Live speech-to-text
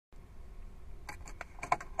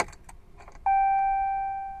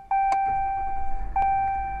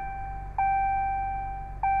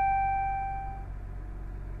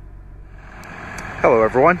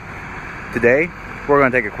Hello everyone. Today we're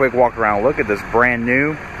going to take a quick walk around look at this brand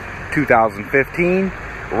new 2015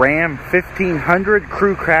 Ram 1500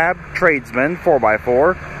 Crew Cab Tradesman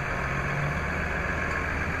 4x4.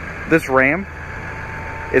 This Ram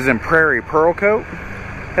is in Prairie Pearl Coat,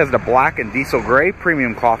 has the black and diesel gray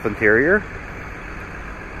premium cloth interior.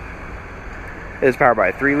 It is powered by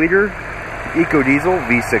a 3-liter EcoDiesel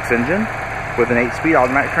V6 engine with an 8-speed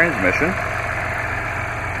automatic transmission.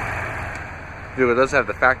 The vehicle does have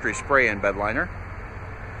the factory spray-in bed liner.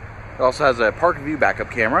 It also has a park view backup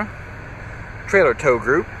camera, trailer tow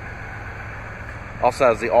group. Also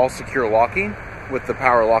has the all secure locking with the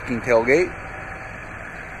power locking tailgate.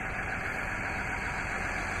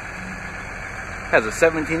 Has a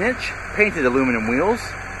 17-inch painted aluminum wheels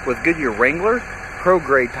with Goodyear Wrangler Pro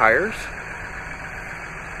Grade tires.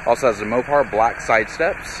 Also has the Mopar black side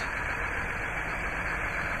steps.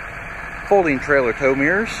 Folding trailer tow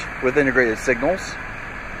mirrors with integrated signals.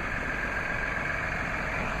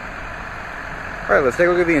 Alright, let's take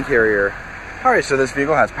a look at the interior. Alright, so this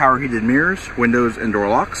vehicle has power heated mirrors, windows and door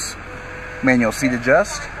locks, manual seat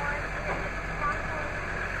adjust.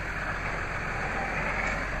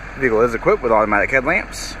 The vehicle is equipped with automatic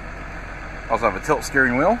headlamps. Also have a tilt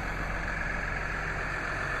steering wheel.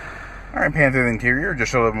 Alright, pan through the interior,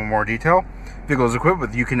 just show a little bit more detail. The vehicle is equipped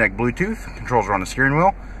with Uconnect Bluetooth, controls are on the steering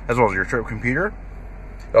wheel, as well as your trip computer.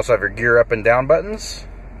 You also have your gear up and down buttons,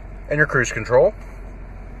 and your cruise control.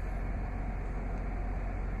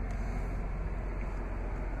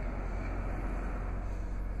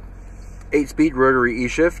 Eight-speed rotary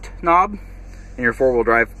E-shift knob, and your 4-wheel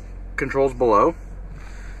drive controls below.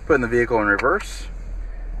 Putting the vehicle in reverse,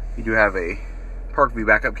 you do have a park view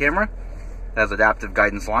backup camera that has adaptive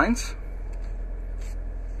guidance lines.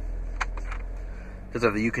 It does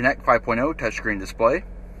have the Uconnect 5.0 touchscreen display,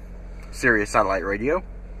 Sirius satellite radio.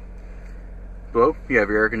 Below, you have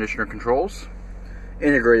your air conditioner controls,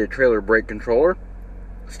 integrated trailer brake controller,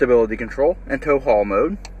 stability control, and tow haul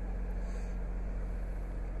mode.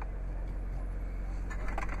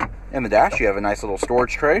 In the dash, you have a nice little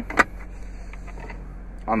storage tray.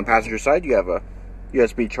 On the passenger side, you have a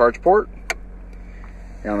USB charge port.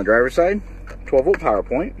 And on the driver's side, 12-volt power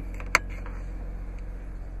point.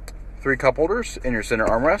 3 cup holders in your center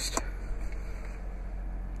armrest.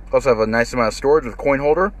 Also have a nice amount of storage with coin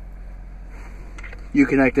holder.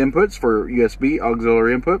 Uconnect inputs for USB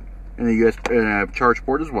auxiliary input and a charge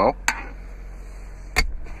port as well.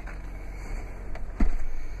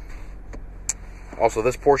 Also,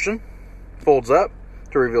 this portion folds up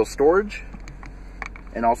to reveal storage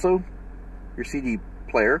and also your CD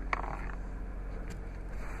player.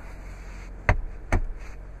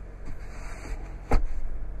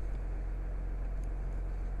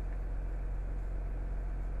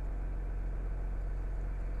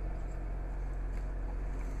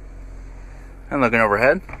 And looking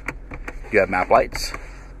overhead, you have map lights.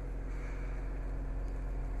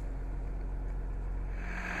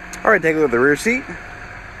 Alright, take a look at the rear seat.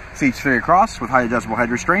 Seats straight across with height adjustable head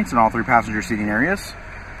restraints in all 3 passenger seating areas.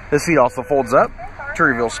 This seat also folds up to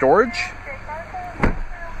reveal storage.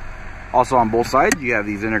 Also on both sides, you have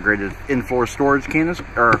these integrated in-floor storage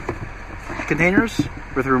containers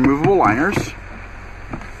with removable liners.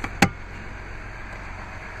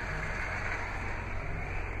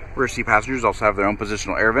 Rear seat passengers also have their own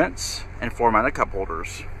positional air vents and floor-mounted cup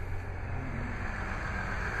holders.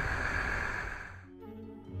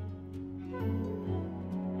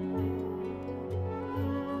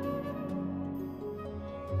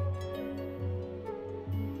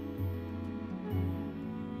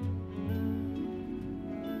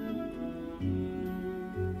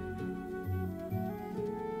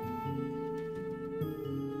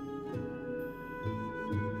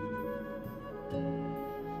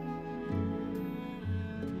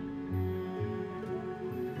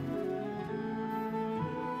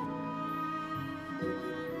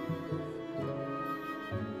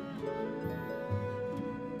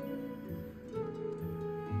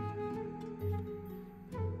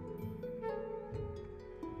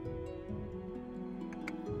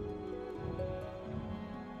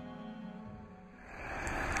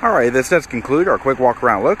 Alright, this does conclude our quick walk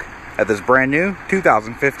around look at this brand new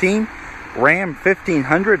 2015 Ram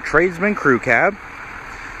 1500 Tradesman Crew Cab.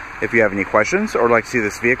 If you have any questions or would like to see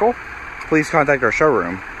this vehicle, please contact our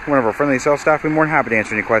showroom. One of our friendly sales staff will be more than happy to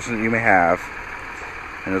answer any questions that you may have.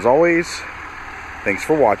 And as always, thanks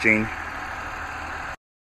for watching.